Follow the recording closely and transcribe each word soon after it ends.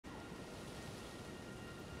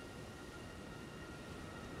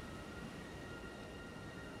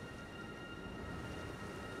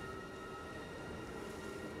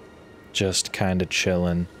Just kind of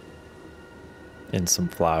chilling in some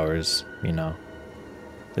flowers, you know.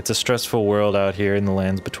 It's a stressful world out here in the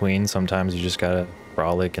lands between. Sometimes you just gotta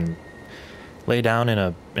frolic and lay down in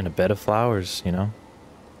a bed of flowers, you know.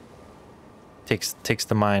 Takes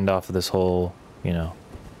the mind off of this whole, you know,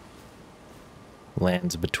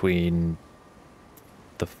 lands between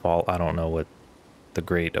the fall. I don't know what the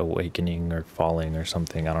Great Awakening or falling or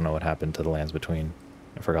something. I don't know what happened to the lands between.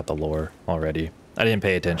 I forgot the lore already. I didn't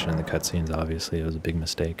pay attention in the cutscenes, obviously. It was a big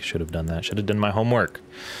mistake. Should have done that. Should have done my homework.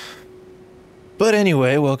 But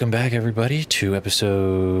anyway, welcome back, everybody, to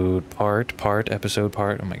episode part,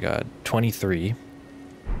 oh my god, 23.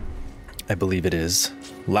 I believe it is.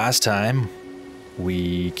 Last time,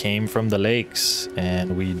 we came from the lakes,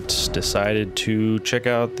 and we decided to check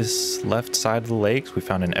out this left side of the lakes. We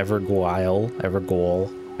found an Evergaol,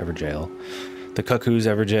 the Cuckoo's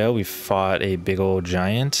Evergaol. We fought a big old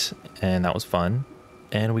giant, and that was fun.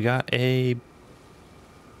 And we got a...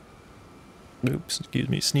 Oops, excuse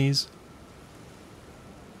me, sneeze.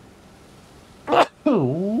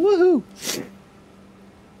 Woohoo!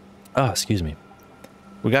 Oh, excuse me.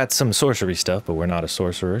 We got some sorcery stuff, but we're not a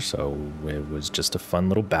sorcerer, so it was just a fun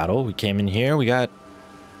little battle. We came in here, we got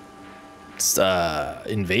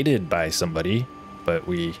invaded by somebody, but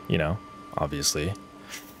we, you know, obviously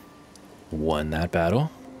won that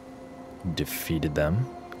battle, defeated them,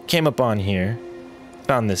 came up on here,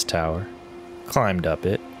 found this tower, climbed up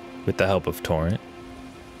it with the help of Torrent,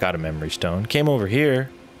 got a memory stone, came over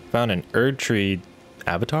here, found an Erd Tree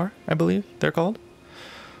avatar, I believe they're called.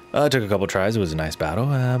 Took a couple tries. It was a nice battle,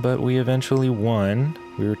 but we eventually won.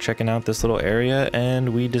 We were checking out this little area,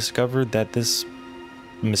 and we discovered that this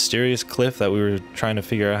mysterious cliff that we were trying to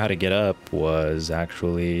figure out how to get up was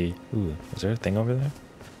actually... Ooh, is there a thing over there?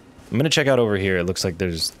 I'm gonna check out over here. It looks like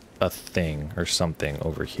there's a thing or something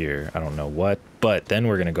over here. I don't know what, but then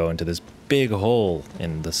we're gonna go into this big hole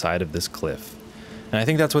in the side of this cliff. And I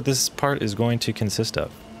think that's what this part is going to consist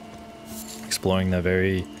of. Exploring the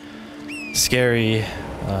very scary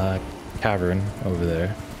cavern over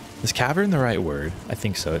there. Is cavern the right word? I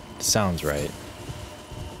think so. It sounds right.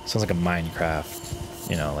 Sounds like a Minecraft,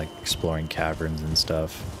 you know, like exploring caverns and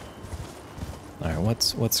stuff. All right,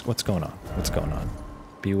 what's going on? What's going on?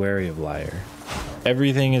 Be wary of liar.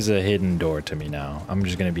 Everything is a hidden door to me now. I'm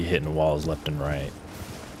just gonna be hitting walls left and right.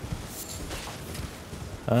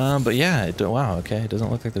 But yeah, wow, okay. It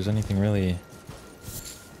doesn't look like there's anything really...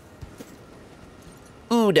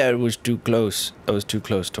 Ooh, that was too close. That was too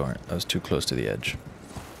close, Torrent. I was too close to the edge.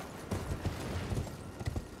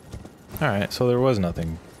 Alright, so there was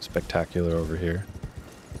nothing spectacular over here.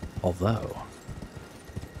 Although...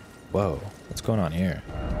 Whoa, what's going on here?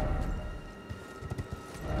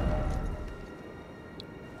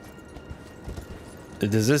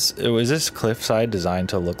 Was this cliffside designed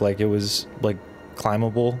to look like it was, like,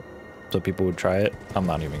 climbable? So people would try it? I'm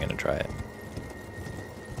not even gonna try it.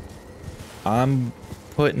 I'm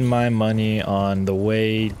putting my money on the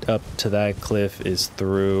way up to that cliff is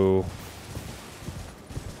through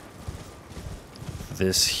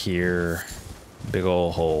this here big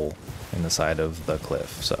old hole in the side of the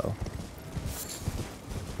cliff, so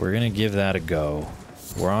we're gonna give that a go.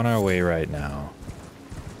 We're on our way right now.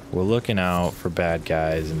 We're looking out for bad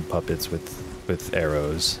guys and puppets with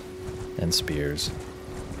arrows and spears.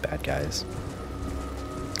 Bad guys.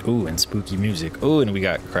 Ooh, and spooky music. Ooh, and we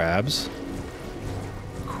got crabs.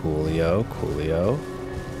 Coolio, coolio.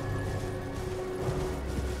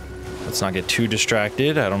 Let's not get too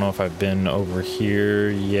distracted. I don't know if I've been over here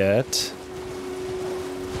yet.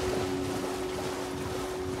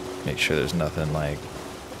 Make sure there's nothing like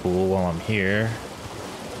cool while I'm here.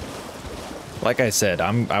 Like I said,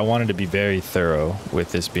 I wanted to be very thorough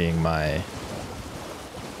with this being my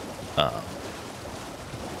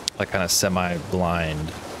like kind of semi-blind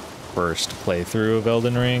first playthrough of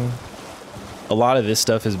Elden Ring. A lot of this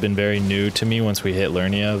stuff has been very new to me once we hit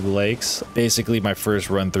Liurnia of the Lakes. Basically, my first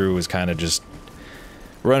run through was kind of just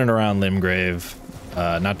running around Limgrave,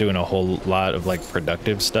 not doing a whole lot of like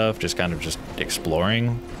productive stuff, just kind of just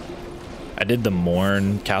exploring. I did the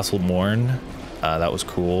Castle Morn. That was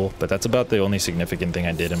cool, but that's about the only significant thing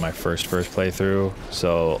I did in my first playthrough.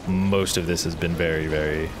 So most of this has been very,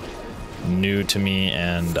 very new to me,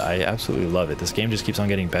 and I absolutely love it. This game just keeps on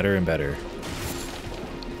getting better and better.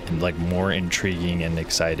 And like more intriguing and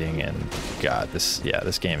exciting, and god, this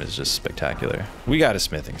game is just spectacular. We got a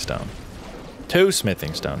smithing stone. 2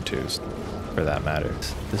 smithing stone twos, for that matter.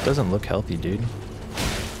 This doesn't look healthy, dude.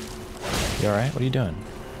 You alright? What are you doing?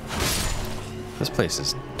 This place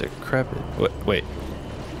is decrepit. Wait.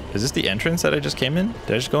 Is this the entrance that I just came in?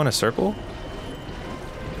 Did I just go in a circle?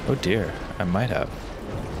 Oh dear, I might have.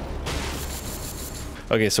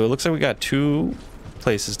 Okay, so it looks like we got 2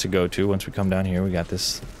 places to go to. Once we come down here, we got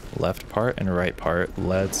this left part and right part.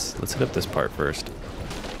 Let's hit up this part first.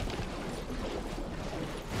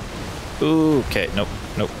 Ooh, okay, nope,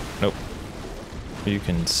 nope, nope. You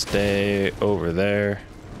can stay over there,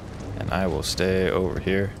 and I will stay over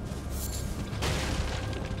here.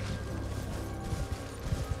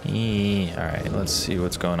 Alright, let's see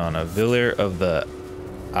what's going on. A Village of the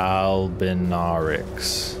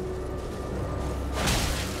Albinaurics.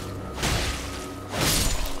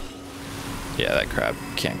 Yeah, that crab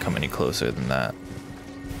can't come any closer than that.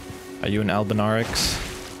 Are you an Albinaurics?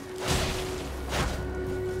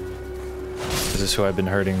 Is this who I've been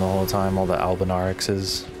hurting the whole time? All the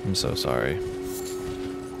Albinaurixes? I'm so sorry.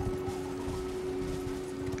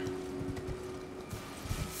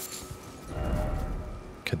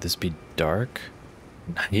 Could this be dark?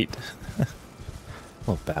 Night?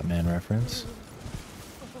 Little Batman reference.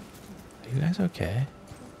 Are you guys okay?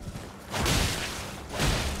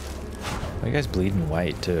 Are you guys bleeding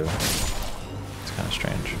white too? It's kind of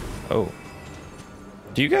strange. Oh.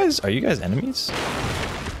 Are you guys enemies?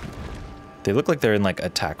 They look like they're in like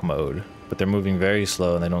attack mode, but they're moving very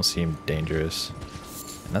slow and they don't seem dangerous.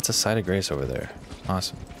 And that's a site of grace over there.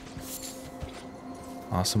 Awesome.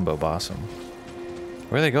 Awesome, Bob-awesome.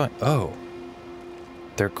 Where are they going? Oh.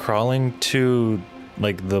 They're crawling to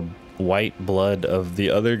like the white blood of the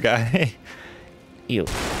other guy. Ew.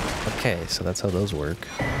 Okay, so that's how those work.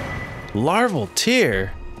 Larval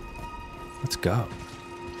Tear. Let's go.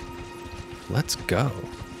 Let's go.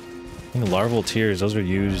 I think larval tears, those are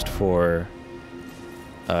used for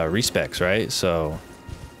respecs, right? So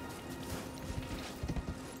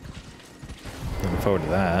looking forward to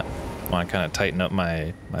that. Want to kind of tighten up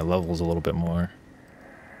my levels a little bit more.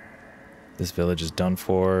 This village is done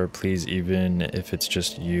for. Please, even if it's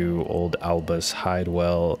just you, old Albus, hide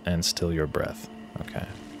well and still your breath. Okay.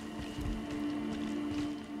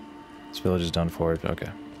 This village is done for.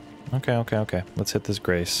 Okay. Okay. Let's hit this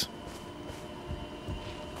grace.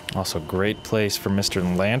 Also, great place for Mr.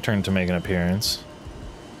 Lantern to make an appearance.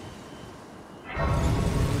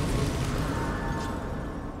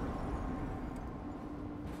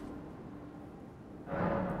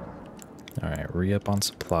 Alright, re-up on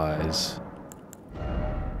supplies.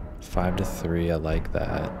 5 to 3, I like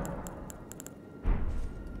that.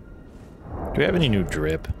 Do we have any new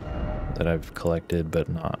drip that I've collected but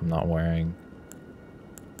I'm not wearing?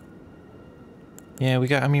 Yeah, we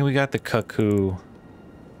got the Cuckoo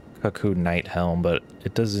Night Helm, but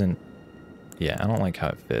it doesn't... Yeah, I don't like how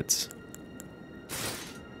it fits.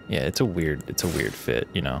 Yeah, it's a weird fit,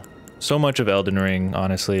 you know. So much of Elden Ring,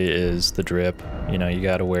 honestly, is the drip. You know, you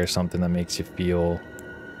gotta wear something that makes you feel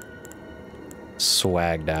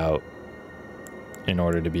swagged out in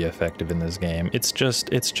order to be effective in this game. It's just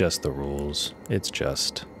the rules. It's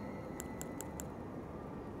just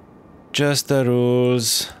the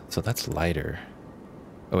rules. So that's lighter.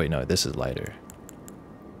 Oh wait, no, this is lighter.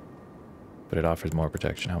 But it offers more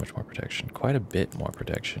protection. How much more protection? Quite a bit more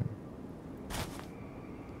protection.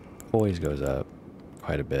 Poise goes up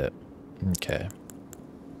quite a bit. Okay.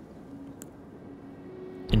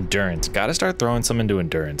 Endurance. Gotta start throwing some into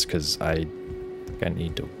endurance because I think I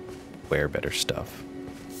need to wear better stuff.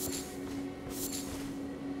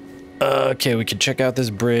 Okay, we could check out this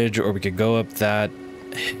bridge or we could go up that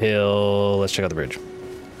hill. Let's check out the bridge.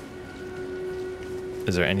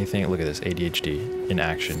 Is there anything? Look at this. ADHD in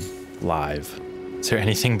action. Live. Is there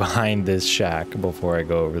anything behind this shack before I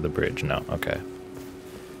go over the bridge? No. Okay.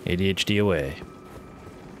 ADHD away.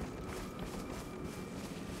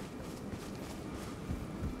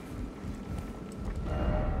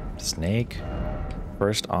 Snake.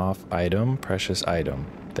 First off item. Precious item.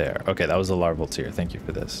 There. Okay, that was the Larval Tear. Thank you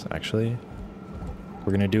for this. Actually,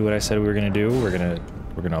 we're gonna do what I said we were gonna do. We're gonna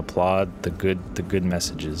applaud the good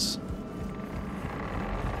messages.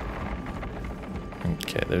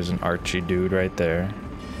 Okay, there's an Archie dude right there.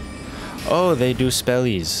 Oh, they do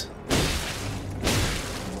spellies.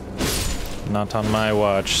 Not on my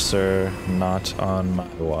watch, sir. Not on my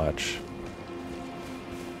watch.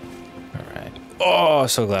 Alright. Oh,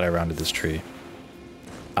 so glad I rounded this tree.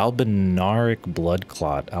 Albinauric blood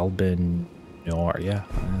clot. Albinaur. Yeah,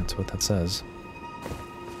 that's what that says.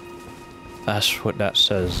 That's what that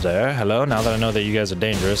says there. Hello, now that I know that you guys are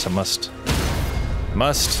dangerous, I must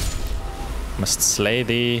slay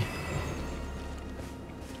thee.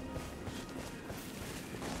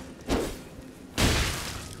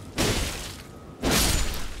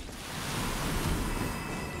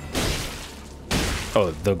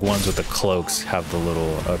 Oh, the ones with the cloaks have the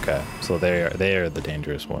little... Okay, so they are the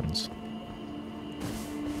dangerous ones.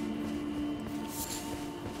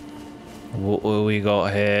 What we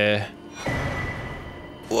got here?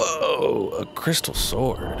 Whoa, a crystal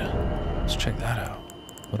sword. Let's check that out.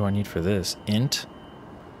 What do I need for this? Int?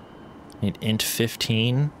 Need int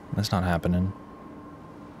 15? That's not happening.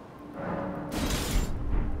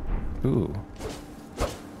 Ooh.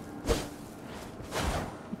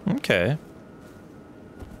 Okay.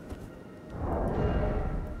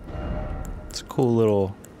 It's a cool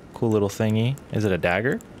little thingy. Is it a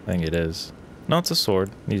dagger? I think it is. No, it's a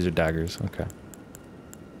sword. These are daggers. Okay.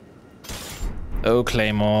 Oh,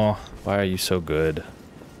 Claymore. Why are you so good?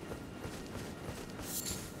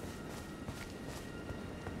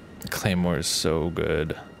 Claymore is so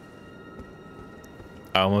good.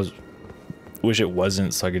 I almost wish it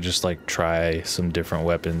wasn't so I could just like try some different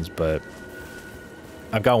weapons, but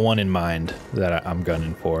I've got one in mind that I'm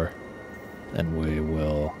gunning for, and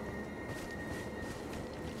we'll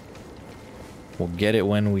get it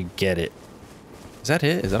when we get it. Is that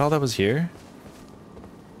it? Is that all that was here?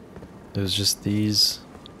 It was just these.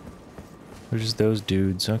 It was just those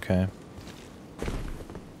dudes. Okay. It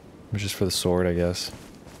was just for the sword, I guess.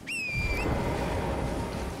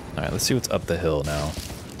 Alright, let's see what's up the hill now.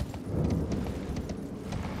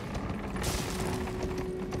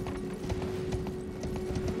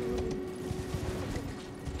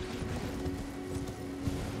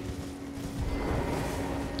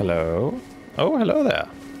 Hello? Oh, hello there.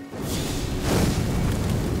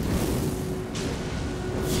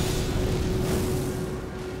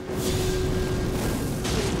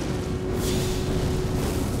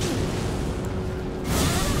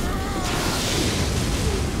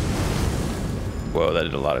 Whoa, that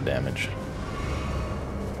did a lot of damage.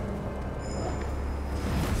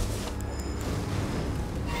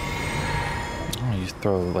 Oh, you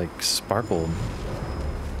throw like sparkle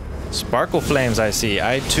flames, I see.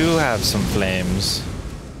 I too have some flames.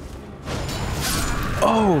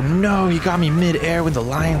 Oh no, you got me mid-air with the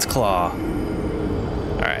lion's claw.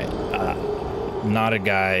 Alright, not a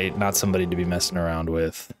guy, not somebody to be messing around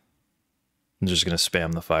with. I'm just gonna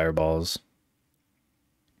spam the fireballs.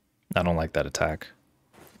 I don't like that attack.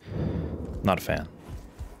 Not a fan.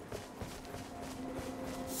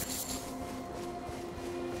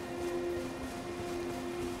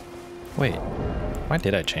 Wait, why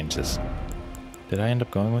did I change this? Did I end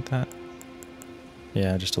up going with that?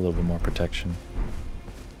 Yeah, just a little bit more protection.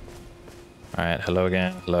 Alright, hello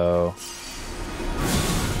again. Hello.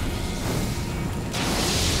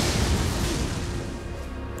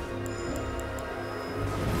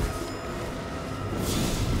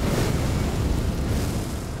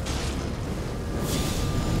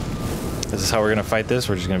 Is this how we're gonna fight this?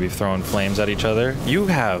 We're just gonna be throwing flames at each other? You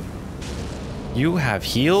have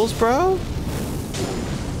heals, bro?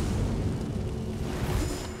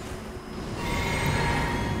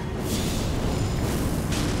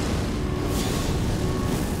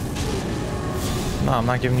 No, I'm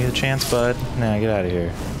not giving you the chance, bud. Nah, get out of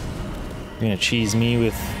here. You're gonna cheese me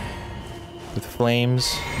with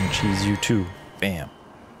flames, and cheese you too. Bam.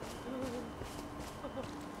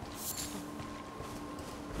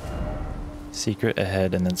 Secret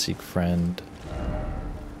ahead and then seek friend.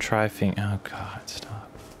 Try oh god,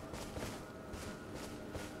 stop.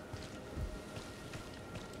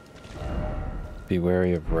 Be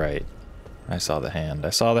wary of right. I saw the hand.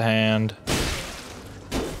 I saw the hand.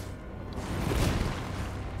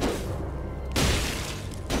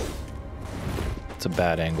 It's a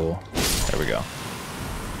bad angle. There we go.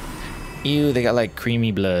 Ew, they got like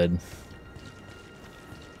creamy blood.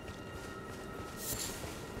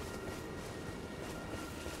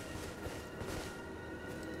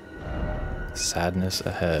 Sadness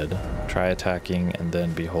ahead. Try attacking and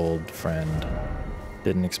then behold friend.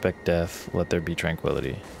 Didn't expect death. Let there be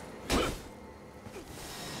tranquility.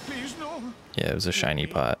 Please no. Yeah, it was a shiny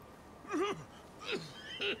pot.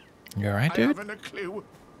 You alright, dude? I haven't a clue.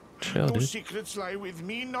 Chill, no dude. secrets lie with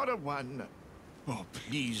me, not a one. Oh,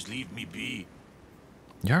 please leave me be.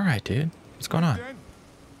 You alright, dude? What's going on? Then,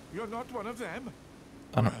 you're not one of them.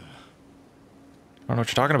 I don't know what you're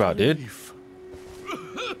talking about, dude.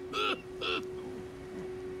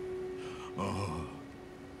 Oh,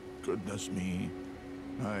 goodness me.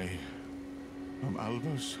 I am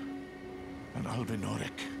Albus, an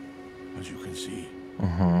Albinauric, as you can see.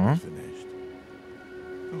 Finished.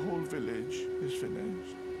 The whole village is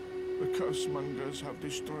finished. The curse mongers have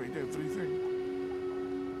destroyed everything.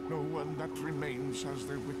 No one that remains has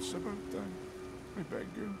their wits about them. I beg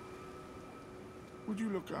you. Would you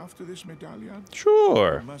look after this medallion?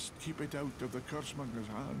 Sure. I must keep it out of the curse mongers'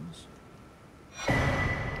 hands.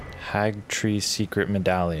 Hag Tree Secret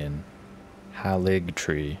Medallion. Halig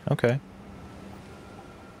Tree. Okay.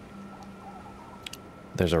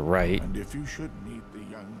 There's a right. And if you should meet the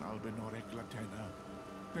young Albinauric Latena,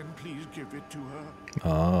 then please give it to her.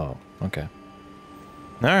 Oh, okay.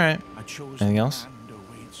 All right. Anything else?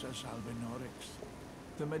 Awaits us, Albinaurics.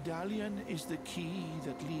 The medallion is the key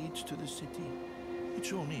that leads to the city.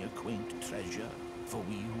 It's only a quaint treasure for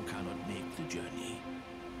we who cannot make the journey.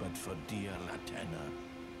 But for dear Latena,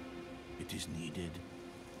 it is needed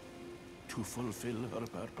to fulfill her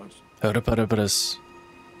purpose. Her purpose.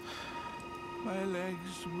 My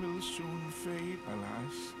legs will soon fade,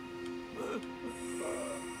 alas.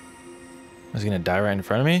 Is he gonna die right in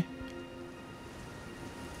front of me?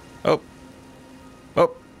 Oh.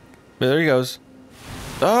 Oh. There he goes.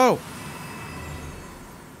 Oh!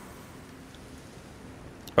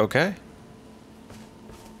 Okay.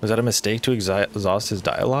 Was that a mistake to exhaust his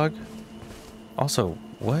dialogue? Also,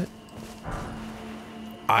 what?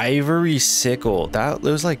 Ivory sickle. That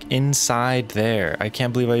was like inside there. I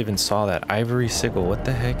can't believe I even saw that. Ivory sickle. What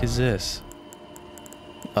the heck is this?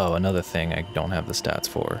 Oh, another thing I don't have the stats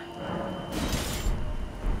for.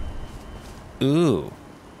 Ooh.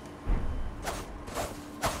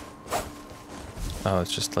 Oh,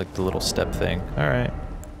 it's just like the little step thing. All right.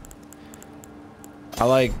 I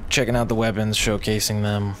like checking out the weapons, showcasing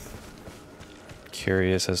them.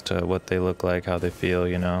 Curious as to what they look like, how they feel,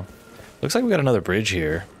 you know. Looks like we got another bridge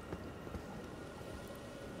here.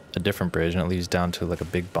 A different bridge, and it leads down to like a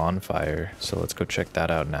big bonfire. So let's go check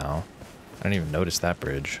that out now. I didn't even notice that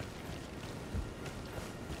bridge.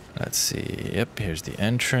 Let's see. Yep, here's the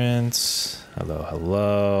entrance. Hello,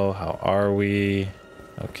 hello. How are we?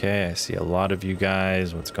 Okay, I see a lot of you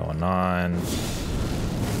guys. What's going on?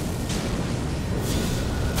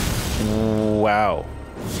 Wow.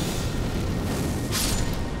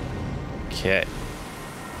 Okay.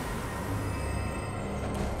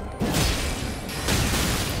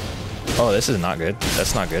 Oh, this is not good.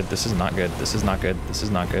 That's not good. This is not good. This is not good. This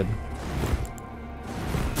is not good.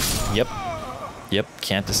 Yep. Yep,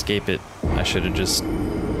 can't escape it. I should have just...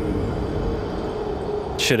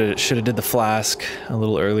 Should have did the flask a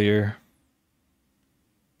little earlier.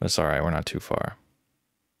 But it's alright, we're not too far.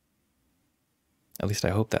 At least I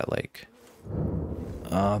hope that, like...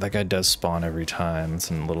 Oh, that guy does spawn every time.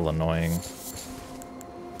 It's a little annoying.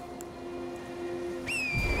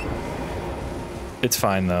 It's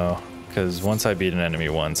fine, though. Because once I beat an enemy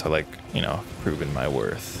once, I, like, you know, proven my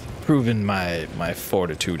worth. Proven my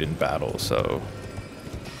fortitude in battle, so...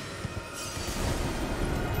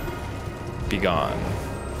 Be gone.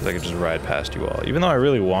 Because I could just ride past you all. Even though I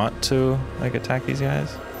really want to, like, attack these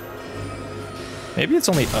guys. Maybe it's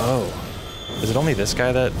only... Oh. Is it only this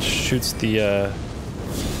guy that shoots the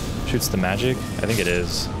magic? I think it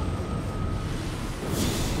is.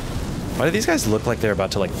 Why do these guys look like they're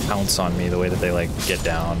about to, like, pounce on me the way that they, like, get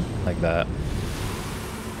down like that?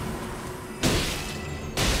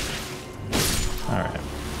 Alright.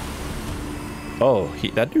 Oh,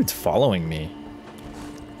 that dude's following me.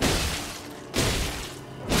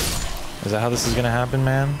 Is that how this is gonna happen,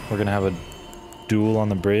 man? We're gonna have a duel on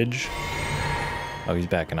the bridge? Oh, he's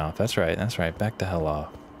backing off. That's right, that's right. Back the hell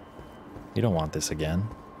off. You don't want this again.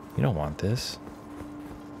 You don't want this.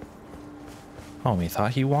 Homie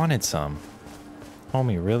thought he wanted some.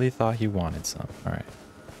 Homie really thought he wanted some. Alright.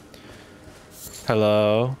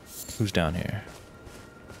 Hello? Who's down here?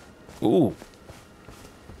 Ooh.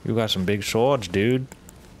 You got some big swords, dude.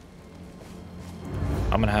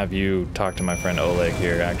 I'm gonna have you talk to my friend Oleg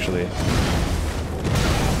here, actually.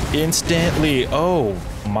 Instantly. Oh,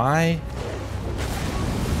 my.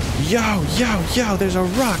 Yo, yo, yo, there's a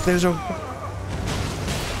rock. There's a...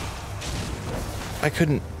 I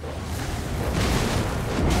couldn't...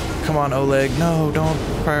 Come on, Oleg. No, don't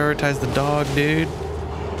prioritize the dog, dude.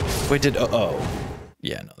 Wait, did... Oh.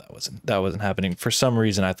 Yeah, no, that wasn't happening. For some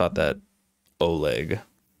reason, I thought that Oleg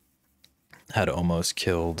had almost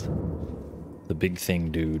killed the big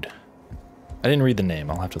thing dude. I didn't read the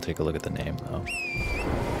name. I'll have to take a look at the name, though.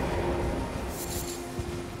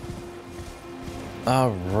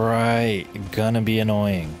 Alright. Gonna be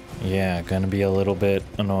annoying. Yeah, gonna be a little bit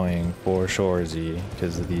annoying for Shorzy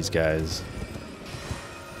because of these guys.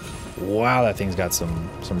 Wow, that thing's got some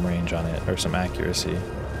range on it, or some accuracy.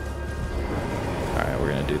 Alright,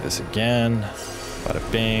 we're gonna do this again. Bada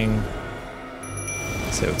bing.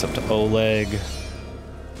 Say what's up to Oleg.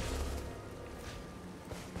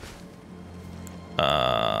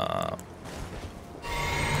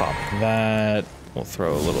 Pop that. We'll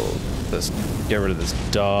throw a little get rid of this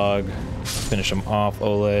dog. Finish him off,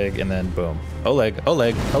 Oleg, and then boom. Oleg,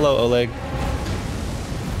 Oleg, hello, Oleg.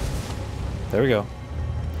 There we go.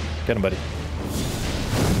 Get him, buddy.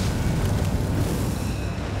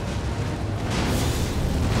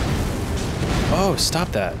 Oh, stop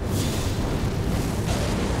that.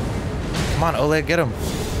 Come on, Oleg, get him.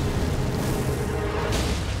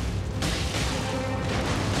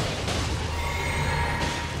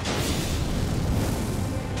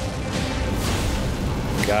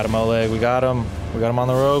 We got him, Oleg. We got him. We got him on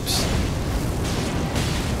the ropes.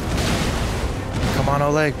 Come on,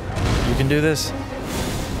 Oleg. You can do this.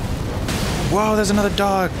 Whoa, there's another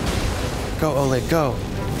dog. Go, Oleg, go.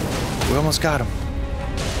 We almost got him.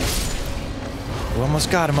 We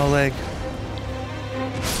almost got him, Oleg.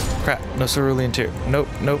 Crap, no cerulean tear. Nope,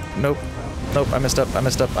 nope, nope. Nope, I messed up, I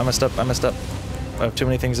messed up, I messed up, I messed up. I have too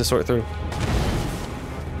many things to sort through.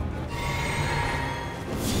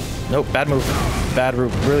 Nope, bad move. Bad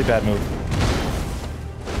move, really bad move.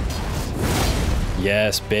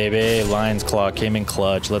 Yes, baby. Lion's Claw came in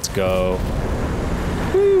clutch. Let's go.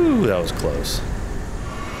 Woo, that was close.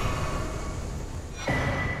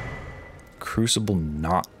 Crucible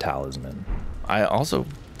Knot Talisman. I also,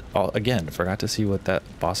 again, forgot to see what that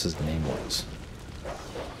boss's name was.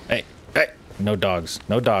 Hey, hey, no dogs,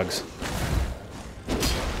 no dogs.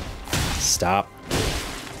 Stop.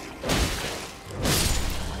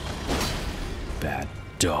 Bad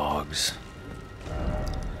dogs.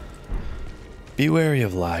 Be wary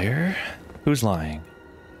of liar. Who's lying?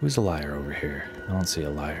 Who's a liar over here? I don't see a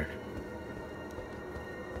liar.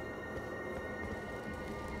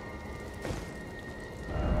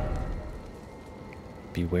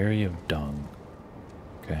 Be wary of dung.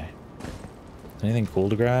 Okay. Anything cool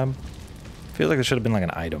to grab? I feel like there should have been like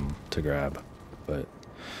an item to grab, but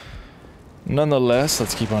nonetheless,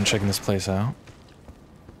 let's keep on checking this place out.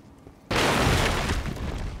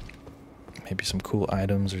 Maybe some cool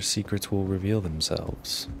items or secrets will reveal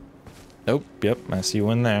themselves. Nope, yep, I see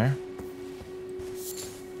one there.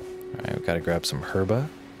 Alright, we gotta grab some herba.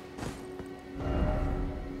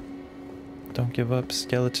 Don't give up,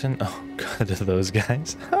 skeleton. Oh, God, those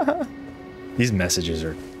guys. These messages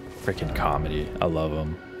are freaking comedy. I love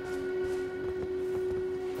them.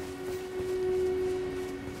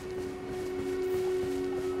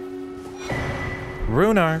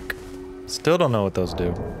 Rune Arc. Still don't know what those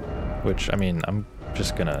do. Which, I mean, I'm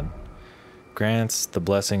just gonna... Grants the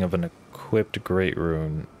blessing of an equipped great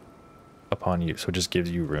rune upon you. So it just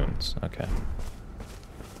gives you runes. Okay.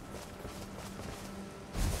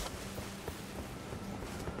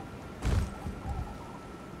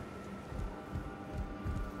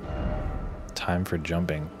 Time for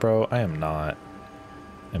jumping. Bro, I'm not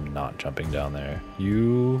jumping down there.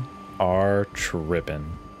 You are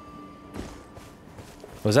tripping.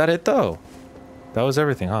 Was that it though? That was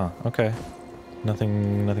everything, huh? Okay.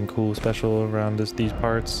 Nothing cool special around these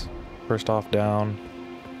parts. First off, down.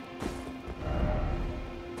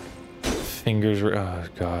 Fingers were, oh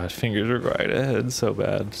God, fingers were right ahead. So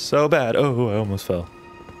bad. So bad. Oh, I almost fell.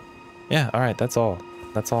 Yeah, alright, that's all.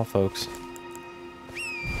 That's all, folks.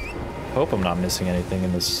 Hope I'm not missing anything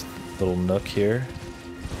in this little nook here.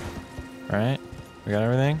 Alright, we got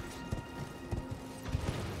everything?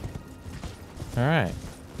 Alright.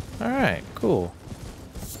 Alright, cool.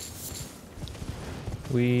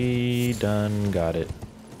 We done got it.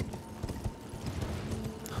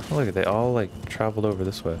 Oh, look, they all like traveled over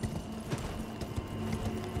this way.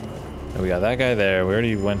 And we got that guy there. We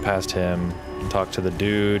already went past him and talked to the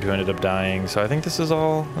dude who ended up dying. So I think this is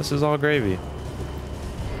all gravy.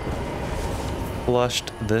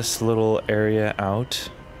 Flushed this little area out.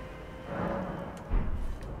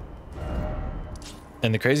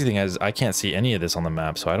 And the crazy thing is I can't see any of this on the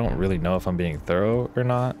map, so I don't really know if I'm being thorough or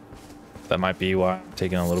not. That might be why I'm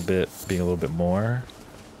taking being a little bit more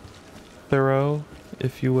thorough,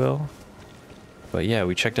 if you will. But yeah,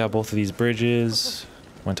 we checked out both of these bridges,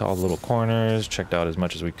 went to all the little corners, checked out as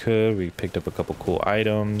much as we could. We picked up a couple cool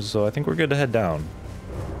items, so I think we're good to head down.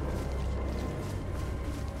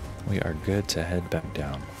 We are good to head back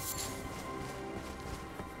down.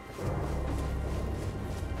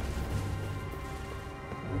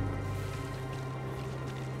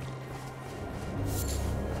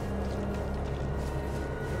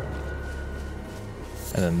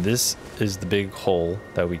 And then this is the big hole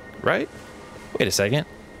that we... Right? Wait a second.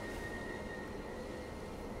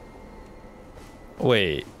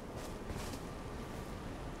 Wait.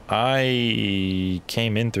 I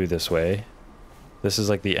came in through this way. This is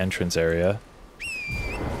like the entrance area.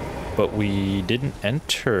 But we didn't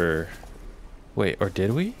enter... Wait, or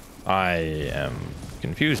did we? I am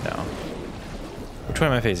confused now. Which way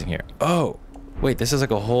am I facing here? Oh! Wait, this is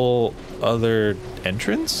like a whole other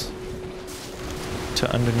entrance?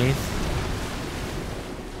 To underneath?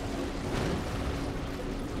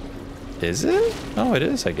 Is it? Oh, it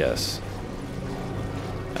is, I guess.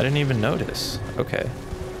 I didn't even notice. Okay.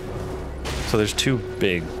 So there's two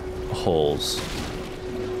big holes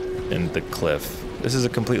in the cliff. This is a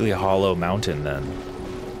completely hollow mountain then.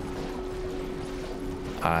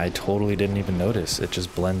 I totally didn't even notice. It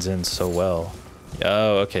just blends in so well.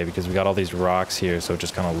 Oh, okay, because we got all these rocks here, so it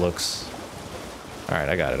just kind of looks... Alright,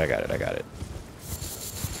 I got it.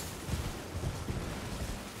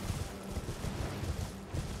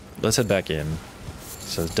 Let's head back in.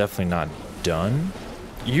 So it's definitely not done.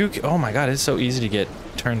 Oh my god, it's so easy to get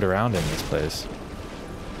turned around in this place.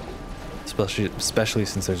 Especially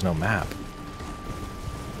since there's no map.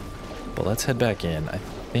 But let's head back in. I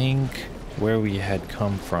think where we had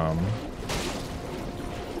come from...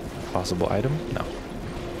 Possible item? No.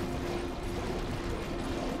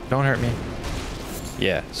 Don't hurt me.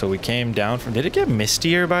 Yeah, so we came down from... Did it get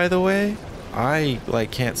mistier, by the way? I,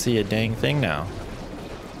 like, can't see a dang thing now.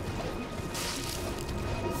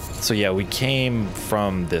 So yeah, we came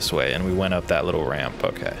from this way and we went up that little ramp.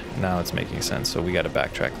 Okay, now it's making sense. So we got to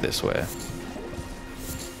backtrack this way.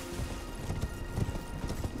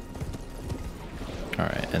 All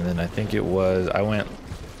right, and then I think it was, I went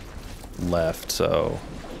left, so,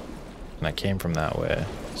 and I came from that way.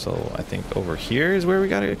 So I think over here is where we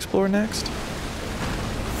got to explore next.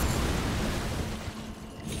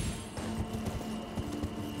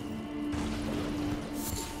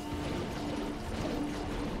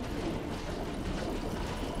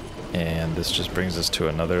 And this just brings us to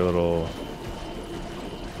another little...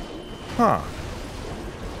 Huh.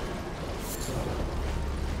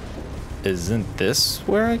 Isn't this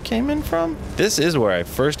where I came in from? This is where I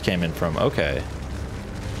first came in from. Okay.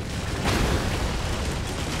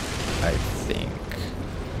 I think.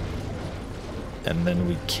 And then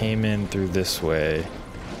we came in through this way.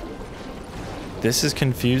 This is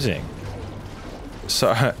confusing.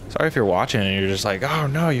 Sorry if you're watching and you're just like, oh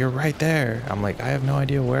no, you're right there. I'm like, I have no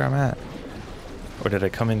idea where I'm at. Or did I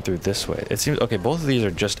come in through this way? It seems, okay, both of these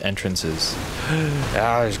are just entrances.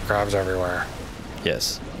 Ah, there's crabs everywhere.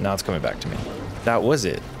 Yes, now it's coming back to me. That was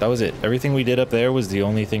it. That was it. Everything we did up there was the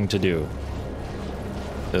only thing to do.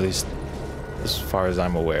 At least as far as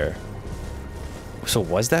I'm aware. So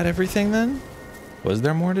was that everything then? Was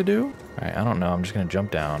there more to do? All right, I don't know. I'm just gonna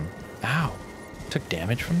jump down. Ow, took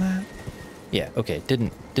damage from that? Yeah, okay,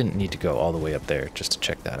 didn't need to go all the way up there just to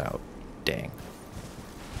check that out. Dang.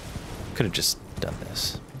 Could have just done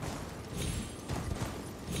this.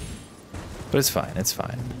 But it's fine, it's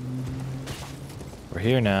fine. We're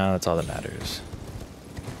here now, that's all that matters.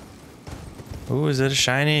 Ooh, is it a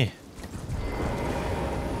shiny?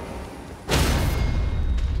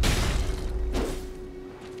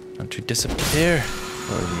 Don't you disappear.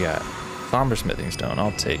 What do you got? Somber smithing stone,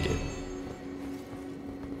 I'll take it.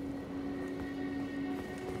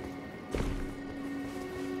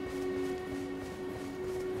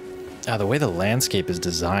 Ah, the way the landscape is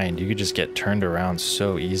designed, you could just get turned around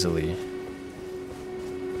so easily.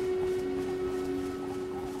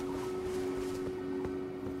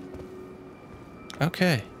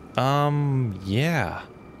 Okay. Yeah.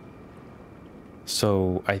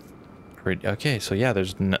 So okay, so yeah,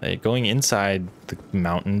 there's going inside the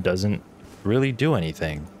mountain doesn't really do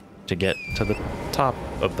anything to get to the top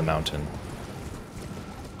of the mountain.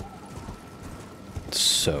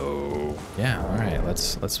 So yeah, all right,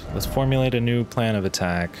 let's formulate a new plan of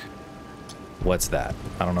attack. What's that?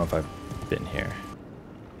 I don't know if I've been here.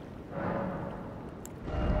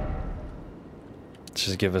 Let's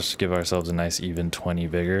just give ourselves a nice even 20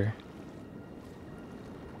 vigor.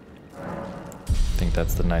 I think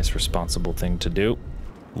that's the nice responsible thing to do.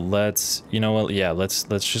 Let's, you know what? Yeah, let's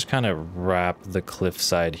just kind of wrap the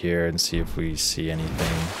cliffside here and see if we see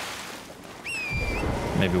anything.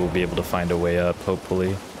 Maybe we'll be able to find a way up,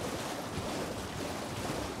 hopefully.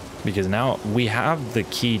 Because now we have the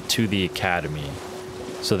key to the academy.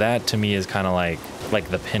 So that to me is kind of like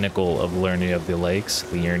the pinnacle of Liurnia of the Lakes.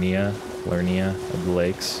 Liurnia of the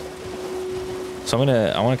Lakes. So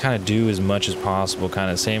I want to kind of do as much as possible,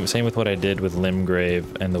 kind of same with what I did with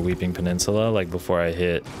Limgrave and the Weeping Peninsula. Like before I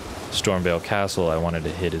hit Stormvale Castle, I wanted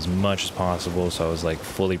to hit as much as possible, so I was like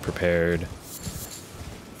fully prepared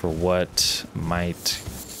for what might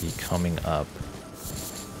be coming up.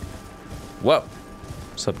 Whoa!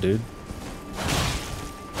 What's up, dude?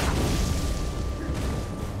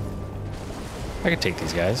 I could take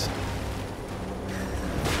these guys.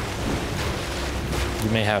 You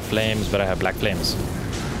may have flames, but I have black flames.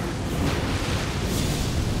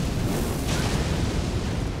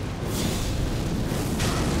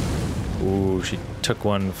 Ooh, she took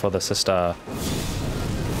one for the sister.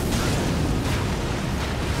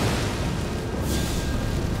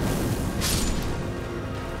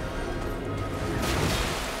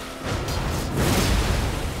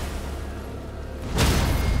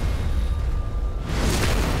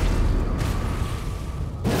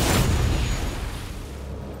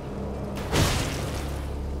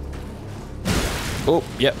 Oh,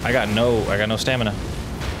 yep, I got no stamina.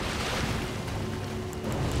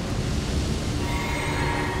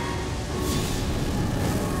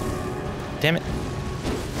 Damn it.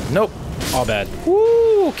 Nope. All bad.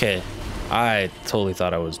 Woo, okay. I totally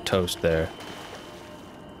thought I was toast there.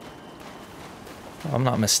 If I'm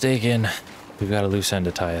not mistaken, we've got a loose end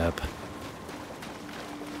to tie up.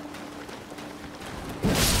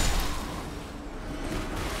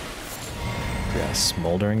 Yeah,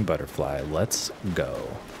 smoldering butterfly. Let's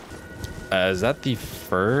go. Is that the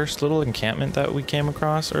first little encampment that we came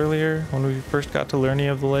across earlier when we first got to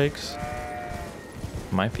Liurnia of the Lakes?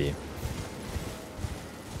 Might be.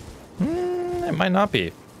 It might not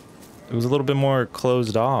be. It was a little bit more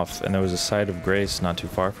closed off, and there was a site of grace not too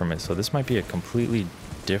far from it, so this might be a completely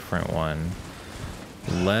different one.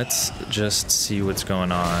 Let's just see what's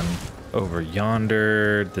going on over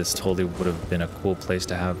yonder. This totally would have been a cool place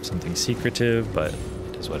to have something secretive, but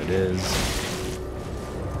it is what it is.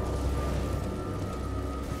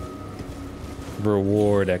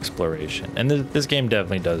 Reward exploration. And this game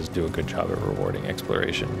definitely does do a good job at rewarding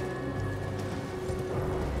exploration.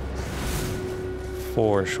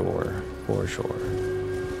 For sure. For sure.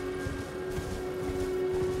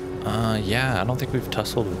 Yeah, I don't think we've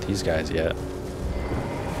tussled with these guys yet.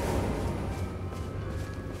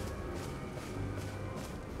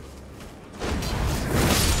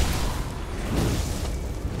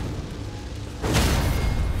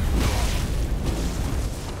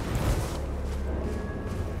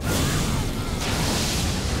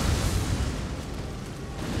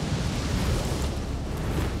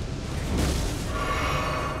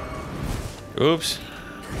 Oops.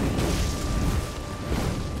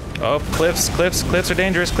 Oh, cliffs are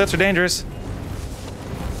dangerous.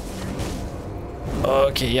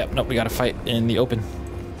 Okay, yep, nope, we gotta fight in the open.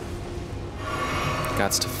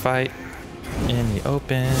 Gots to fight in the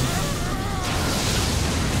open.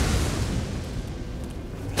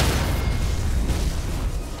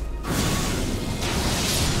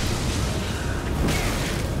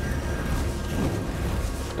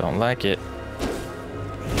 Don't like it.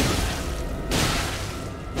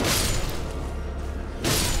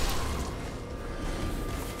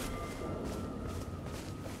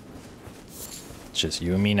 Just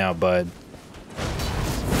you and me now, bud.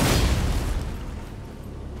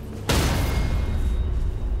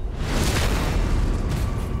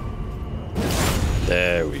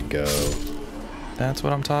 There we go. That's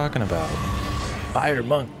what I'm talking about. Fire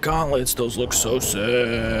Monk gauntlets, those look so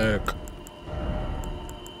sick.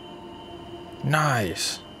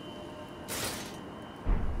 Nice.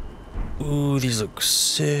 Ooh, these look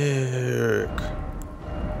sick.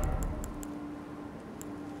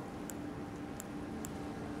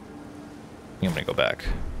 I'm gonna go back.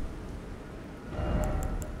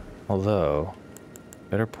 Although,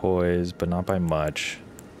 better poise, but not by much.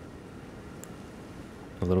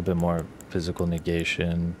 A little bit more physical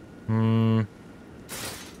negation.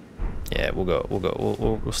 Yeah,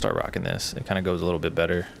 we'll start rocking this. It kind of goes a little bit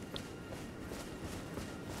better.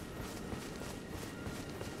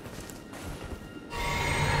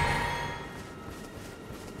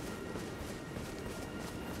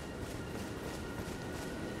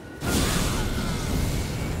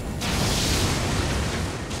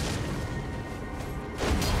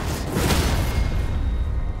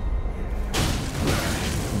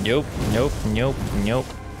 Nope.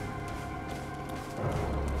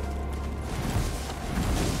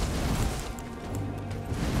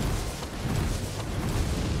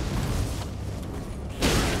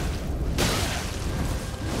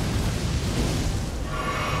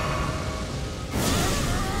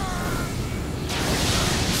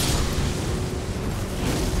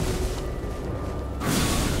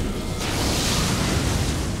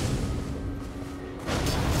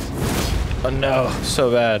 Oh no,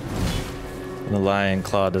 so bad. The lion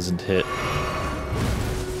claw doesn't hit.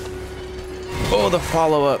 Oh, the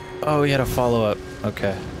follow-up. Oh, he had a follow-up.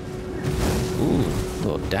 Okay. Ooh,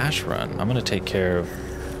 little dash run. I'm gonna take care of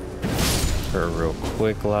her real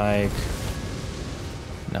quick, like.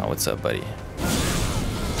 Now, what's up, buddy?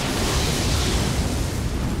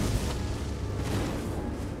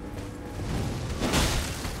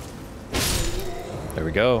 There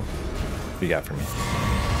we go. What do you got for me?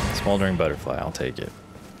 Smoldering butterfly. I'll take it.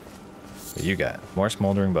 What you got? More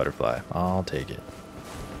smoldering butterfly. I'll take it.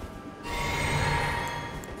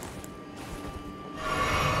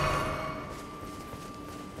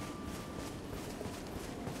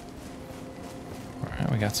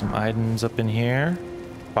 Alright, we got some items up in here.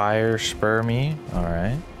 Fire spermy.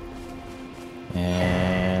 Alright.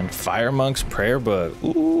 And Fire Monk's prayer book.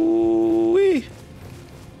 Ooh-wee.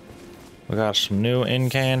 We got some new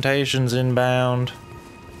incantations inbound.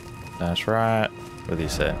 That's right. What do you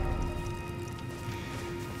say?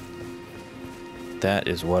 That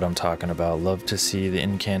is what I'm talking about. Love to see the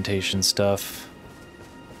incantation stuff.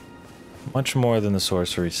 Much more than the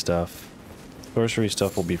sorcery stuff. Sorcery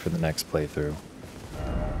stuff will be for the next playthrough.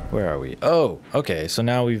 Where are we? Oh, okay, so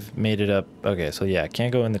now we've made it up. Okay, so yeah,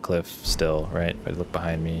 can't go in the cliff still, right? If I look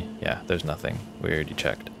behind me, yeah, there's nothing. We already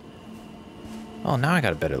checked. Oh, now I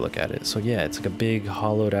got a better look at it. So yeah, it's like a big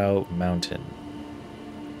hollowed out mountain.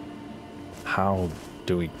 How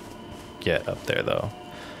do we get up there though?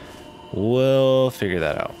 We'll figure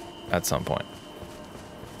that out at some point.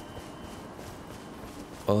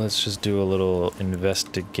 Well, let's just do a little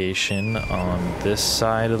investigation on this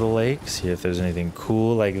side of the lake. See if there's anything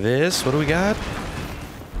cool like this. What do we got?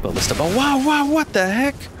 Ballista ball. Wow, wow, what the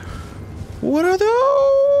heck? What are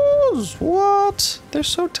those? What? They're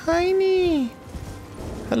so tiny.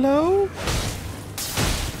 Hello?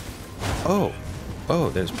 Oh. Oh,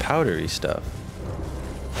 there's powdery stuff.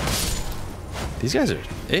 These guys are...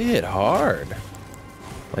 They hit hard.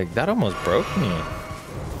 Like, that almost broke me.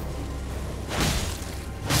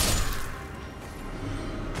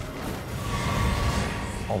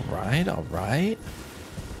 Alright, alright.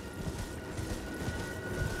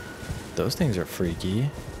 Those things are freaky.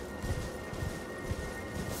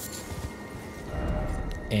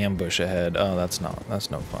 Ambush ahead. Oh, that's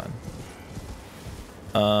no fun.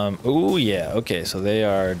 Ooh, yeah, okay, so they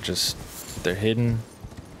are just, they're hidden.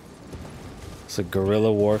 It's a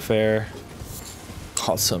guerrilla warfare.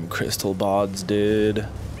 Awesome crystal bods, dude.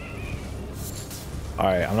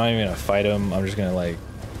 Alright, I'm not even gonna fight them. I'm just gonna, like,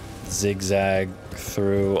 zigzag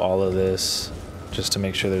through all of this just to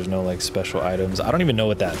make sure there's no, like, special items. I don't even know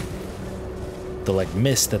what that, the, like,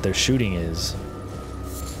 mist that they're shooting is.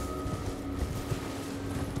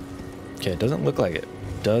 Okay, it doesn't look like it.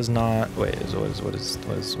 Does not, wait, what is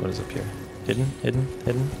up here?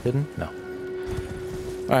 Hidden? No.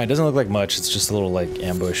 Alright, it doesn't look like much. It's just a little, like,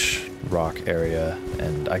 ambush rock area.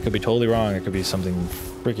 And I could be totally wrong. It could be something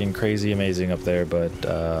freaking crazy amazing up there, but,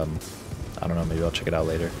 I don't know. Maybe I'll check it out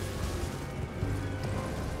later.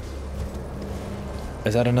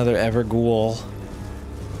 Is that another Evergaol?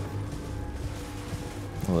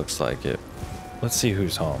 Looks like it. Let's see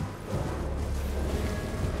who's home.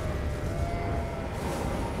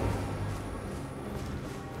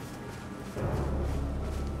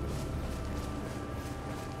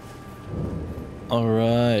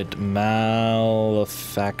 Alright, Malefactor's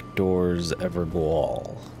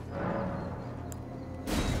Evergaol.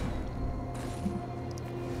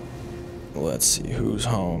 Let's see who's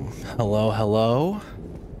home. Hello, hello?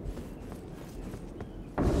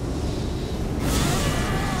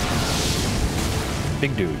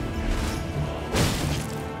 Big dude.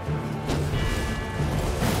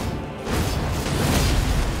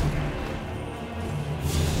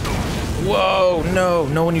 Whoa, no,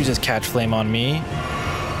 no one uses catch flame on me.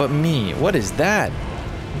 But me, what is that?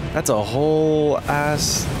 That's a whole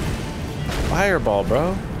ass fireball,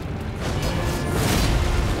 bro.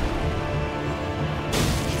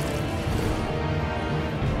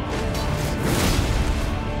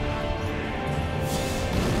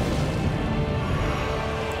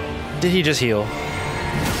 Did he just heal?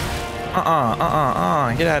 Get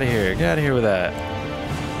out of here. Get out of here with that.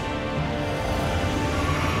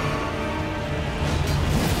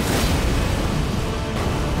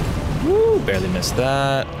 Woo, barely missed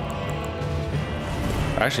that.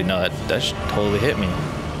 Actually, no, that should totally hit me.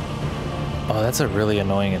 Oh, that's a really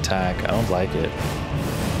annoying attack. I don't like it.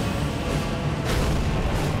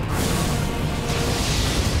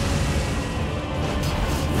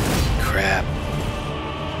 Crap.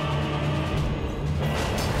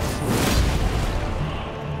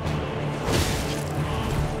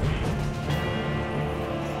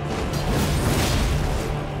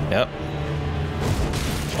 Yep.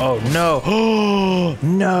 Oh no! Oh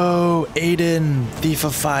no! Adan, thief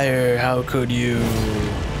of fire! How could you?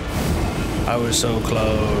 I was so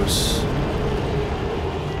close.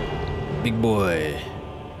 Big boy,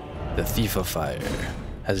 the thief of fire,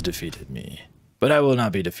 has defeated me, but I will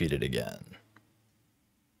not be defeated again.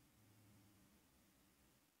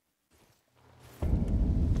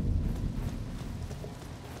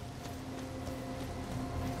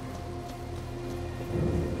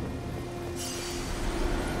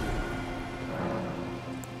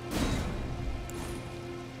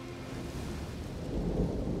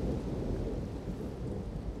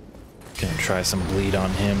 Gonna try some bleed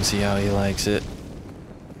on him, see how he likes it.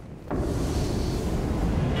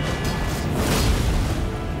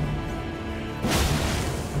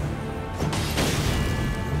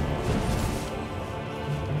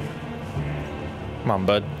 Come on,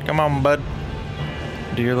 bud. Come on, bud.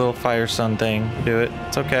 Do your little fire sun thing. Do it.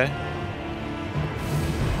 It's okay.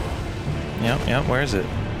 Yep, where is it?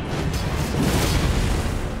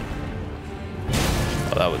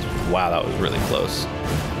 Oh, wow, that was really close.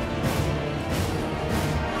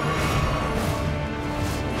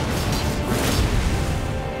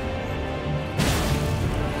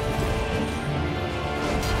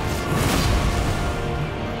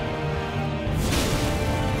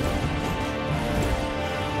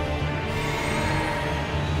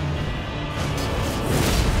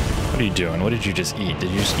 What are you doing? What did you just eat? Did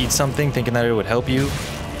you just eat something thinking that it would help you?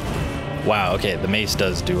 Wow, okay, the mace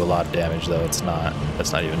does do a lot of damage though. That's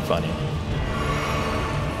not even funny.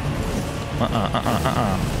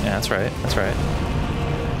 Yeah, that's right. That's right.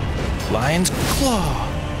 Lion's Claw.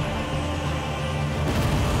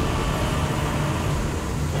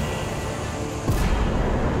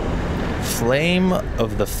 Flame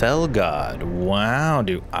of the Fell God. Wow,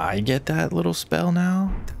 do I get that little spell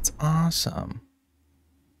now? That's awesome.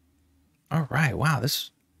 All right, wow,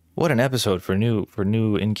 what an episode for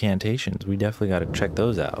new incantations. We definitely got to check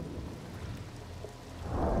those out.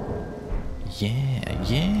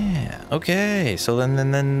 Yeah. Okay, so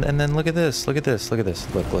then look at this. Look.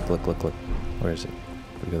 Where is it?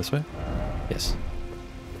 Do we go this way? Yes.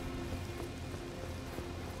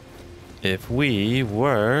 If we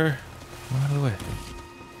were out of the way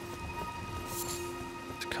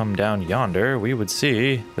to come down yonder, we would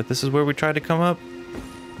see that this is where we tried to come up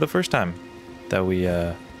the first time that we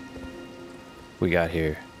got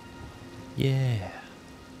here. Yeah.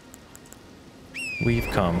 We've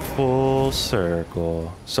come full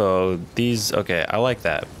circle. So these, okay, I like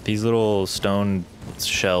that. These little stone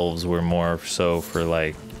shelves were more so for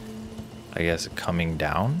like, I guess, coming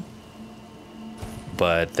down.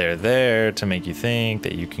 But they're there to make you think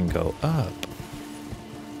that you can go up.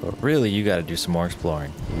 But really, you gotta do some more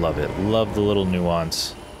exploring. Love it. Love the little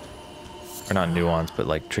nuance. Or not nuance, but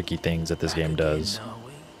like tricky things that this game does.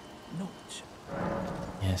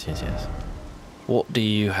 Yes. What do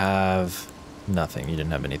you have? Nothing. You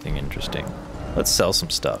didn't have anything interesting. Let's sell some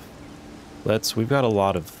stuff. We've got a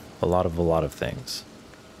lot of things.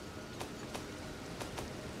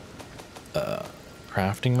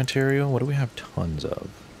 Crafting material. What do we have tons of?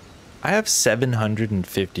 I have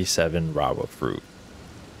 757 rawa fruit.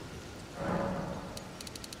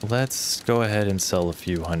 Let's go ahead and sell a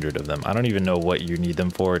few hundred of them. I don't even know what you need them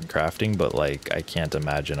for in crafting, but like I can't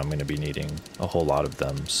imagine I'm going to be needing a whole lot of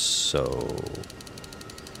them. So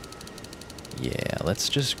yeah, let's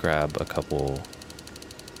just grab a couple,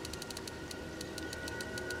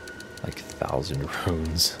 like 1,000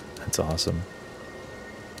 runes. That's awesome.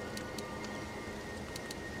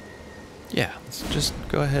 Yeah, let's just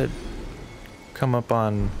go ahead, come up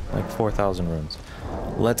on like 4,000 runes.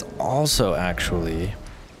 Let's also actually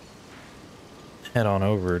head on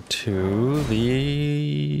over to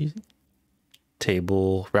the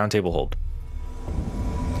round table hold.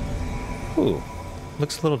 Ooh,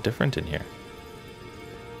 looks a little different in here.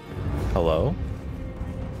 Hello?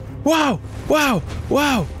 Wow! Wow!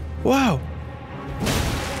 Wow! Wow!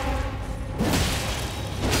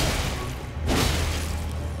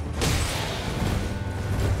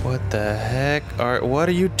 What the heck what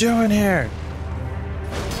are you doing here?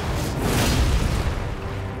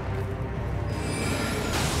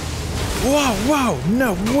 Whoa,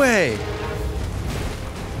 no way!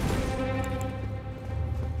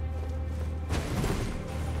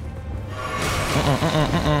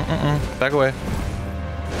 Back away.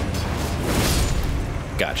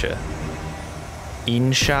 Gotcha.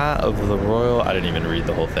 Ensha of the Royal. I didn't even read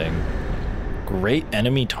the whole thing. Great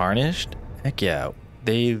enemy tarnished? Heck yeah.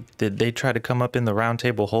 Did they try to come up in the round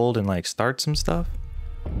table hold and like start some stuff?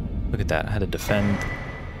 Look at that. I had to defend.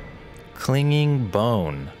 Clinging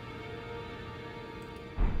bone.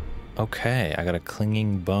 Okay, I got a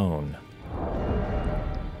clinging bone.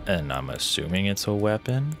 And I'm assuming it's a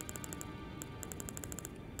weapon.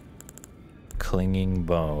 Clinging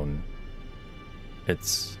bone.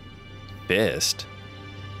 It's fist.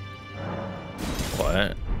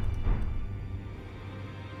 What?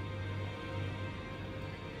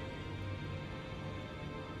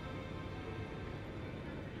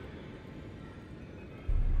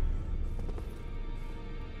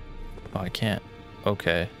 Oh, I can't.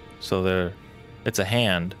 Okay. So it's a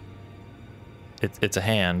hand. It's a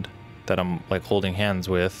hand that I'm like holding hands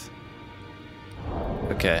with.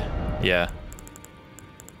 Okay. Yeah.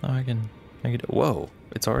 Oh, I can whoa.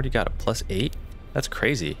 It's already got a +8? That's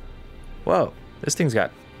crazy. Whoa. This thing's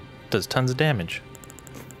does tons of damage.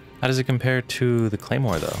 How does it compare to the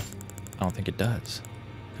Claymore though? I don't think it does.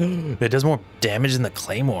 It does more damage than the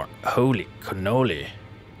claymore. Holy cannoli.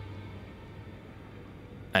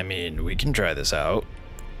 I mean, we can try this out.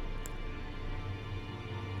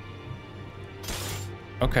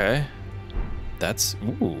 Okay. That's,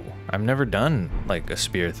 ooh, I've never done like a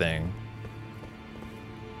spear thing.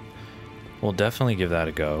 We'll definitely give that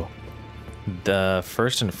a go. The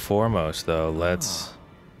first and foremost though, let's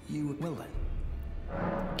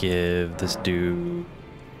give this dude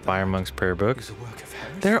Fire Monk's prayer books.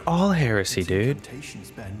 They're all heresy, dude.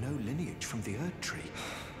 Bear no lineage from the Erd tree.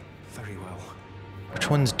 Very well. Which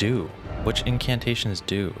ones do? Which incantations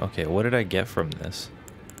do? Okay, what did I get from this?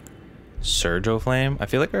 Surge O Flame? I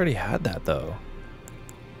feel like I already had that though.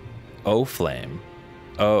 O Flame.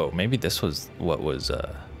 Oh, maybe this was what was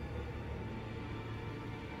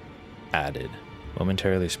added.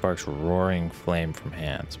 Momentarily sparks roaring flame from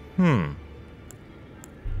hands.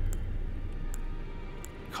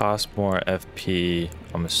 Cost more FP.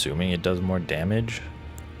 I'm assuming it does more damage.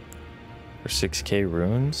 For 6k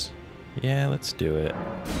runes? Yeah, let's do it.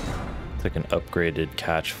 It's like an upgraded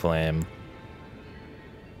catch flame.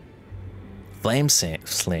 Flame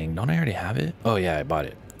sling. Don't I already have it? Oh yeah, I bought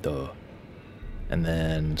it. Duh. And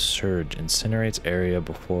then surge incinerates area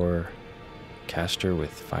before caster with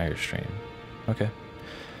fire stream. Okay.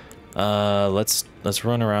 Let's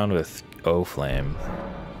run around with O Flame.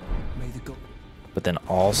 But then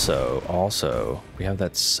also we have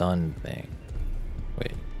that sun thing.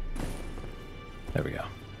 Wait. There we go.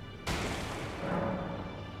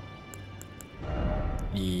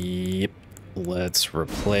 Yep. Let's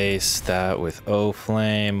replace that with O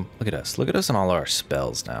Flame. Look at us. Look at us on all our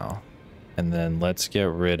spells now. And then let's get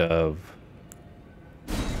rid of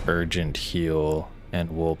Urgent Heal. And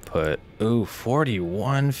we'll put, ooh,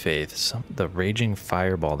 41 faith. The raging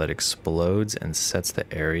fireball that explodes and sets the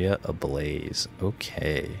area ablaze.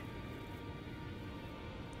 Okay.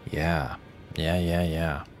 Yeah.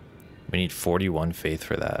 Yeah. We need 41 faith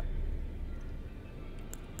for that.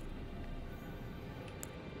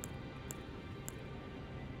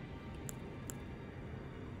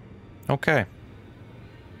 Okay.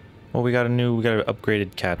 Well, we got an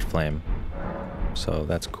upgraded catch flame. So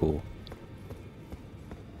that's cool.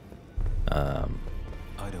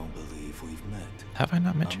 I don't believe we've met. Have I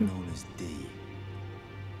not met you? I'm known as D.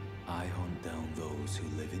 I hunt down those who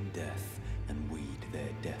live in death and weed their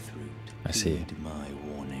death root. I see. Heed my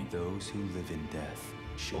warning. Those who live in death,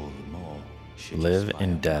 all the more. Live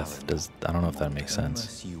in death. I don't know if that makes sense.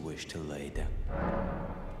 Unless you wish to lay down.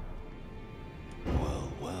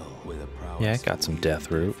 Well, with a prowess Yeah, I got some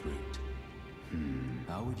death root.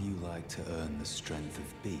 How would you like to earn the strength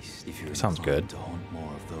of beast? If you're Sounds good. to hunt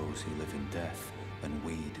more of those who live in death and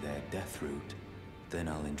weed their death root, then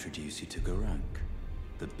I'll introduce you to Garank,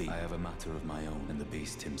 the beast. I have a matter of my own, and the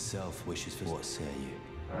beast himself wishes for. What say you?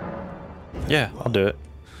 Yeah, I'll do it.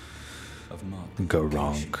 I've marked the Garank.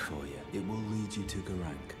 location for you. It will lead you to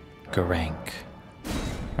Garank. Garank.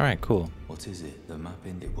 All right, cool. What is it? The map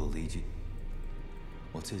in it will lead you.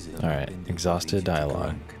 What is it? All right, exhausted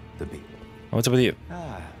dialogue. The beast. What's up with you?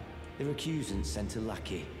 Ah, the recusants sent a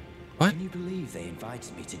lackey. What? Can you believe they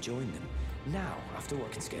invited me to join them? Now, after what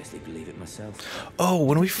I can scarcely believe it myself. Oh,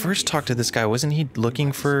 when we first talked to this guy, wasn't he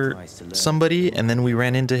looking for somebody? And then we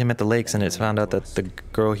ran into him at the lakes and it's found out that the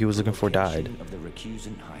girl he was looking for died. Of the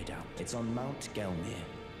recusant hideout. It's on Mount Gelmir,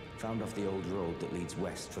 found off the old road that leads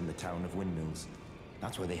west from the town of Windmills.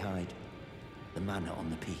 That's where they hide. The manor on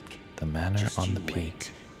the peak. The manor Just on the you peak.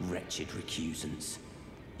 wait, wretched recusants.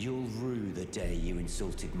 You'll rue the day you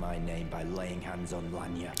insulted my name by laying hands on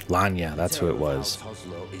Lanya. Lanya, that's who it was.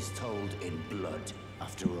 Oslo is told in blood,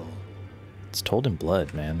 after all. It's told in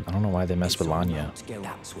blood, man. I don't know why they mess with Lanya.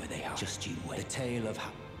 That's where they are. Just you wait. The tale of how.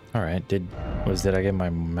 All right, did I get my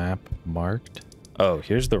map marked? Oh,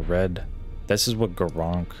 here's the red. This is what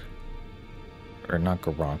Garank, or not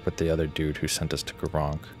Garank, but the other dude who sent us to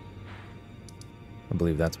Garank. I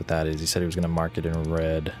believe that's what that is. He said he was gonna mark it in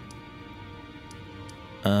red.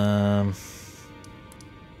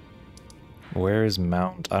 Where is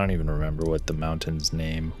Mount? I don't even remember what the mountain's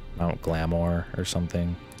name. Mount Glamour or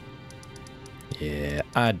something. Yeah,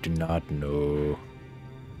 I do not know.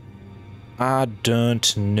 I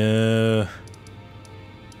don't know.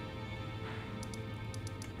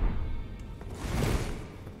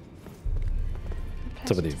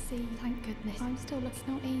 What's up with you? Thank goodness. I'm still looking. It's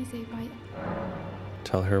not easy, right?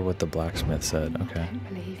 Tell her what the blacksmith said. Okay. I don't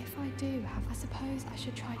believe. If I do have, I suppose I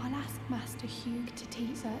should try. I'll ask Master Hugh to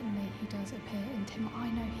teach. Certainly, he does appear in Tim. I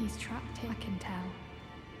know he's trapped here. I can tell.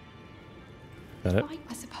 Is that it?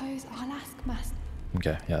 I suppose I'll ask Master.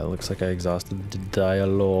 Okay, yeah, it looks like I exhausted the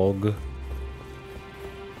dialogue.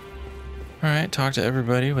 Alright, talk to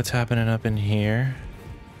everybody. What's happening up in here?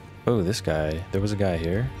 Oh, this guy. There was a guy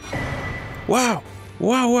here. Wow!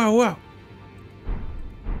 Wow, wow, wow!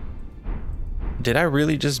 Did I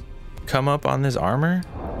really just come up on this armor?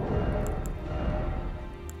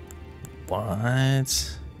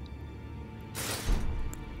 What?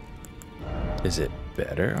 Is it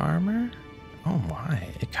better armor? Oh my,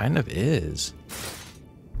 it kind of is.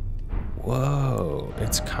 Whoa,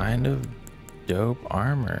 it's kind of dope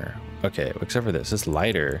armor. Okay, except for this, it's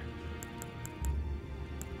lighter.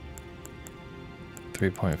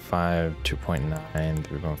 3.5, 2.9,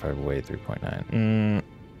 3.5 weight, 3.9.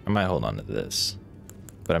 I might hold on to this.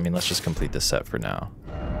 But I mean, let's just complete the set for now.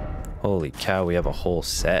 Holy cow, we have a whole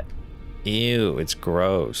set. Ew, it's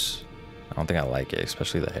gross. I don't think I like it,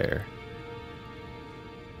 especially the hair.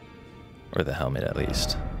 Or the helmet, at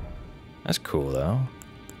least. That's cool, though.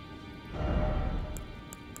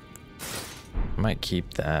 I might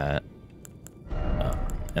keep that.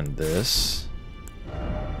 And this.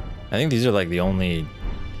 I think these are like the only...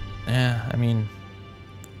 Yeah, I mean...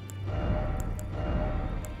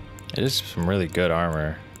 It is some really good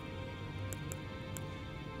armor.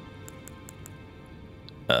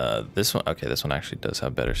 This one... Okay, this one actually does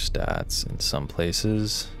have better stats in some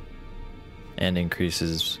places. And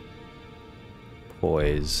increases...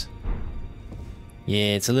 poise.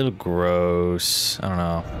 Yeah, it's a little gross. I don't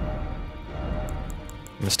know.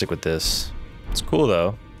 I'm gonna stick with this. It's cool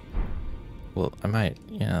though. Well, I might,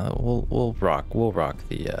 yeah, we'll rock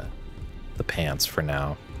the pants for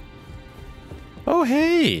now. Oh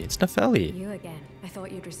hey, it's Nefeli. You again. I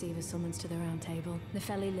thought you'd receive a summons to the Roundtable.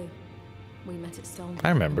 Nefeli Lu. We met at Stone. I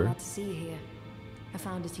remember. Glad to see you here. I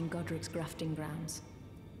found it in Godric's grafting grounds.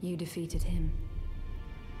 You defeated him.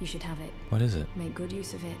 You should have it. What is it? Make good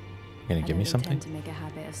use of it. You gonna give me something? I don't intend to make a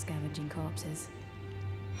habit of scavenging corpses.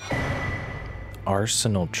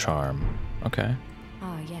 Arsenal charm. Okay.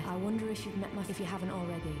 Ah, yeah. I wonder if you've met if you haven't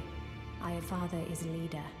already. Our father is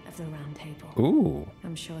leader of the Roundtable. Ooh.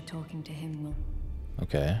 I'm sure talking to him will.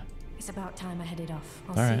 Okay. It's about time I headed off.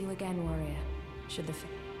 I'll All see right. you again, warrior. Should the.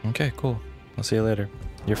 Okay, cool. I'll see you later.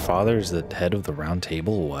 Your father is the head of the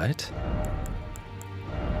Roundtable. What?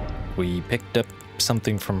 We picked up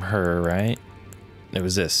something from her, right? It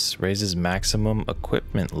was this. Raises maximum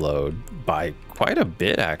equipment load by quite a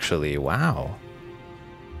bit, actually. Wow.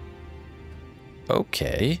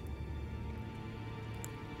 Okay.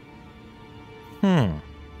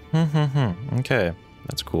 Okay.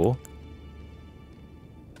 That's cool.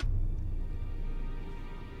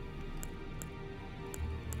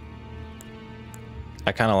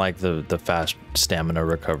 I kind of like the fast stamina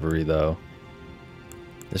recovery, though.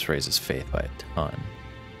 This raises faith by a ton.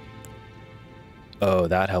 Oh,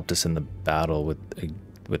 that helped us in the battle with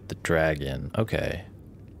the dragon. Okay.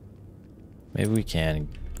 Maybe we can.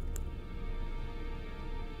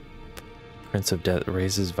 Prince of Death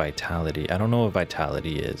raises vitality. I don't know what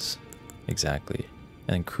vitality is exactly.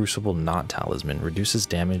 And then Crucible Not Talisman reduces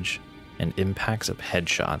damage and impacts of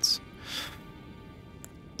headshots.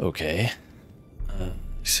 Okay.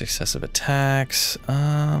 Successive attacks.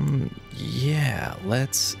 Yeah,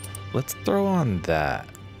 let's throw on that.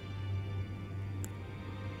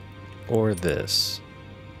 Or this.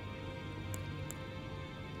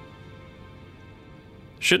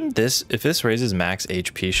 Shouldn't this, if this raises max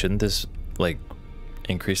HP, shouldn't this like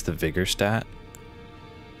increase the vigor stat?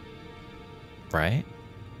 Right?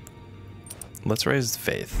 Let's raise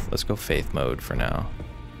faith. Let's go faith mode for now.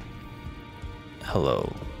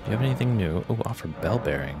 Hello. Do you have anything new? Oh, offer bell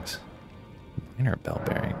bearings. Minor bell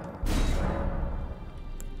bearing.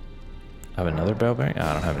 I have another bell bearing? Oh,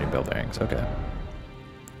 I don't have any bell bearings. Okay.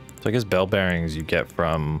 So I guess bell bearings you get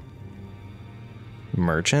from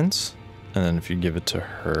merchants, and then if you give it to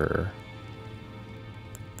her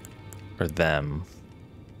or them,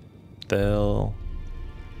 they'll...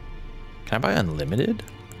 Can I buy unlimited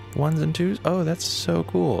ones and twos? Oh, that's so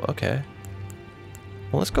cool. Okay.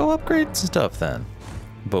 Well, let's go upgrade some stuff then.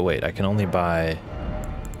 But wait, I can only buy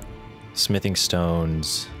smithing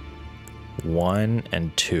stones 1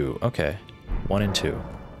 and 2. Okay, 1 and 2.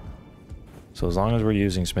 So as long as we're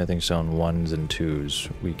using smithing stone 1s and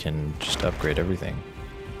 2s, we can just upgrade everything.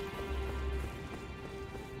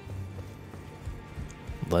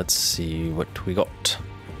 Let's see what we got.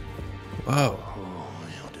 Whoa. Oh,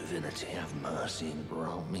 your divinity have mercy and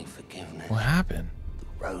grant me forgiveness. What happened?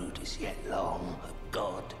 The road is yet long, but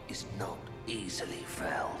God is not easily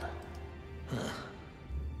felled. Huh.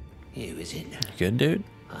 You, is it? You good, dude?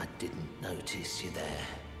 I didn't notice you there.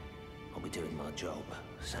 I'll be doing my job,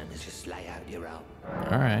 same as just lay out your own.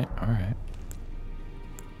 Alright, alright.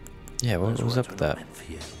 Yeah, what was up with that?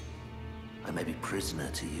 For you. I may be prisoner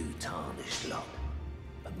to you, tarnished lot,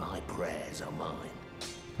 but my prayers are mine.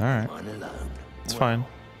 Alright. Mine alone. It's fine.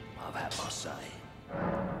 I've had my say.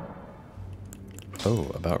 Oh,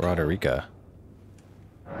 about Roderica.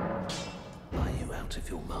 Are you out of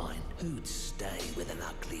your mind? Who'd stay with an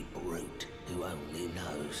ugly brute who only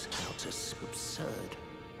knows how to absurd?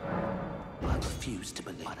 I refuse to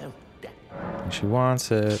believe. I don't. She wants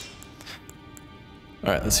it.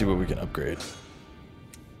 Alright, let's see what we can upgrade.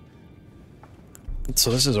 So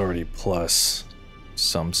this is already plus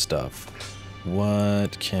some stuff.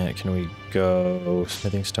 What can we go?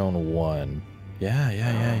 Smithing stone 1.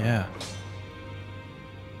 Yeah.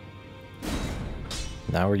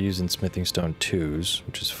 Now we're using smithing stone 2s,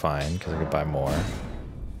 which is fine because I could buy more.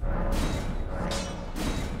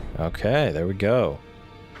 Okay, there we go.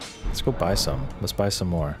 Let's go buy some. Let's buy some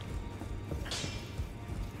more.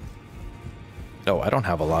 Oh, I don't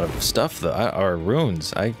have a lot of stuff though. Or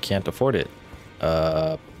runes. I can't afford it.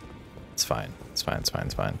 It's fine. It's fine.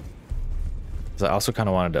 So I also kind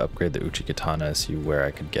of wanted to upgrade the Uchikatana, see where I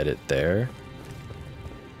could get it there.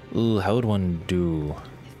 Ooh, how would one do?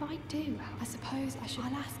 If I do, I suppose I should.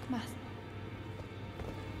 I'll ask Master.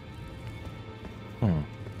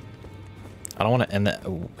 I don't want to end that.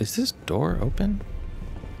 Is this door open?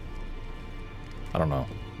 I don't know.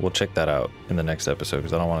 We'll check that out in the next episode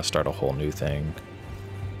because I don't want to start a whole new thing.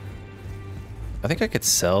 I think I could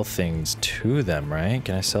sell things to them, right?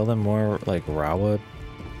 Can I sell them more like Rawa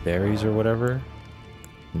berries or whatever?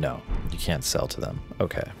 No, you can't sell to them.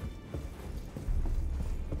 Okay.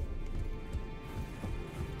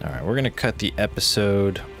 Alright, we're going to cut the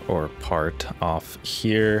episode or part off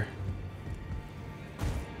here.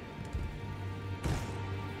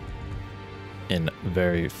 In a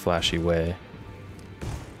very flashy way.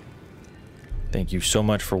 Thank you so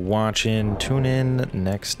much for watching. Tune in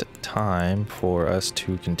next time for us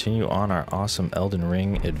to continue on our awesome Elden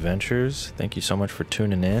Ring adventures. Thank you so much for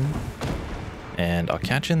tuning in. And I'll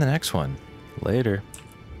catch you in the next one. Later.